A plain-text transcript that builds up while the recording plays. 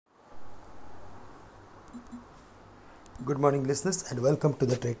Good morning, listeners, and welcome to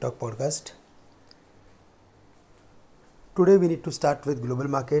the Trade Talk podcast. Today, we need to start with global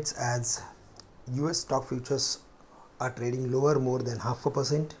markets as US stock futures are trading lower more than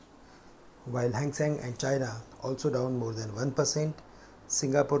 0.5%, while Hang Seng and China also down more than 1%.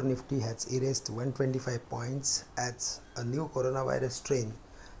 Singapore Nifty has erased 125 points as a new coronavirus strain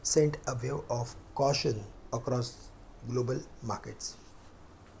sent a wave of caution across global markets.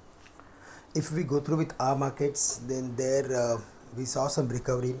 If we go through with our markets, then there we saw some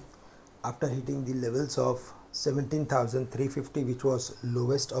recovery after hitting the levels of 17,350, which was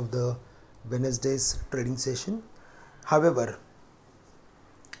lowest of the Wednesday's trading session. However,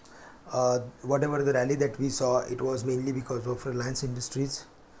 whatever the rally that we saw, it was mainly because of Reliance Industries.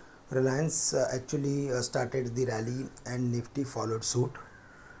 Reliance actually started the rally and Nifty followed suit.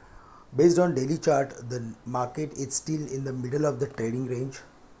 Based on daily chart, the market is still in the middle of the trading range.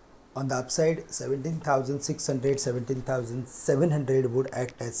 On the upside, 17,600, 17,700 would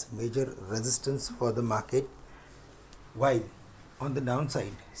act as major resistance for the market, while on the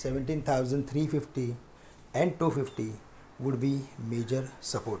downside, 17,350 and 250 would be major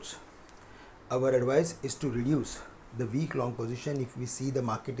supports. Our advice is to reduce the week long position if we see the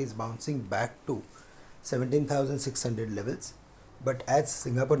market is bouncing back to 17,600 levels. But as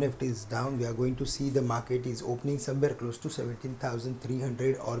Singapore Nifty is down, we are going to see the market is opening somewhere close to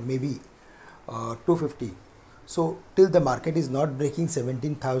 17,300 or maybe 250. So till the market is not breaking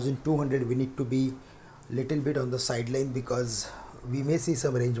 17,200, we need to be little bit on the sideline because we may see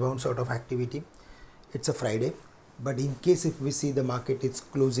some range bound sort of activity. It's a Friday, but in case if we see the market is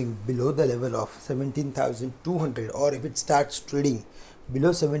closing below the level of 17,200, or if it starts trading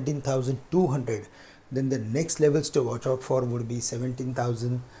below 17,200, then the next levels to watch out for would be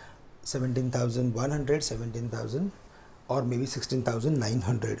 17,000, 17,100, 17,000 or maybe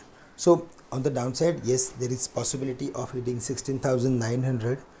 16,900. So on the downside, yes, there is possibility of hitting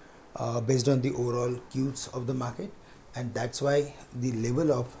 16,900 based on the overall cues of the market, and that's why the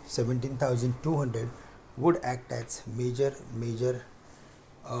level of 17,200 would act as major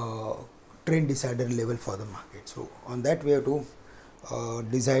trend decider level for the market. So on that we have to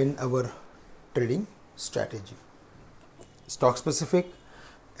design our trading strategy. Stock specific,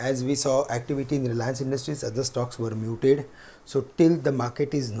 as we saw activity in Reliance Industries, other stocks were muted. So till the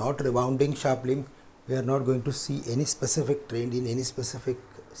market is not rebounding sharply, we are not going to see any specific trend in any specific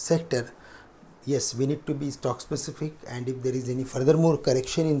sector. Yes, we need to be stock specific, and if there is any furthermore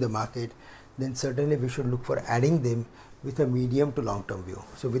correction in the market, then certainly we should look for adding them with a medium to long term view.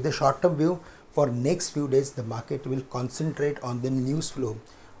 So with the short term view, for next few days the market will concentrate on the news flow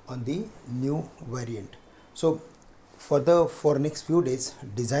on the new variant. So for next few days,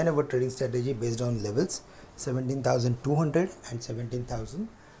 design our trading strategy based on levels 17,200 and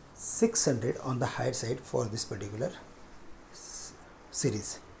 17,600 on the higher side for this particular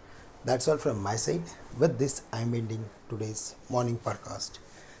series. That's all from my side. With this, I'm ending today's morning podcast.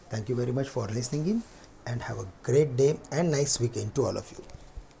 Thank you very much for listening in, and have a great day and nice weekend to all of you.